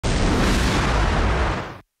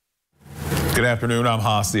Good afternoon, I'm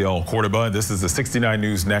Hasiel Cordoba. This is the 69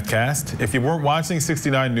 News Netcast. If you weren't watching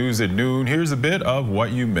 69 News at noon, here's a bit of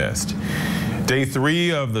what you missed. Day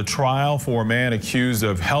 3 of the trial for a man accused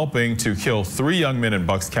of helping to kill 3 young men in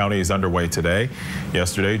Bucks County is underway today.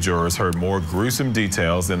 Yesterday, jurors heard more gruesome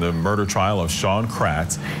details in the murder trial of Sean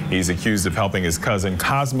Kratz. He's accused of helping his cousin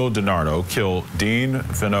Cosmo DiNardo kill Dean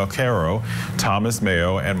Finocchiaro, Thomas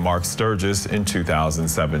Mayo, and Mark Sturgis in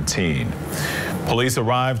 2017. Police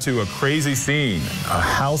arrived to a crazy scene, a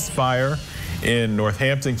house fire in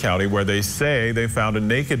Northampton County, where they say they found a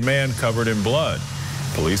naked man covered in blood.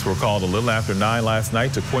 Police were called a little after 9 last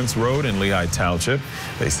night to Quince Road in Lehigh Township.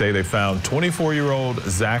 They say they found 24-year-old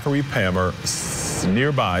Zachary Palmer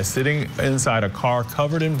nearby sitting inside a car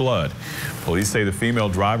covered in blood. Police say the female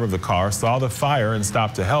driver of the car saw the fire and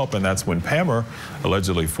stopped to help, and that's when Palmer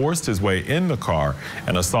allegedly forced his way in the car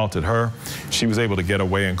and assaulted her. She was able to get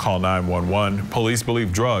away and call 911. Police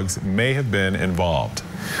believe drugs may have been involved.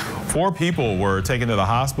 4 people were taken to the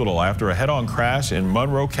hospital after a head-on crash in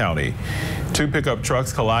Monroe County. 2 pickup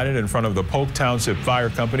trucks collided in front of the Polk Township Fire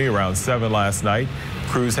Company around 7 last night.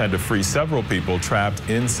 Crews had to free several people trapped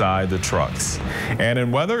inside the trucks. And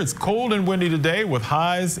in weather, it's cold and windy today with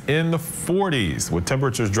highs in the 40s, with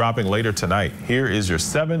temperatures dropping later tonight. Here is your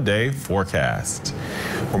 7-day forecast.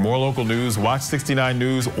 For more local news, watch 69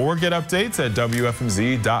 News or get updates at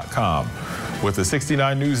WFMZ.com. With the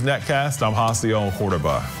 69 News Netcast, I'm Hasiel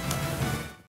Cordoba.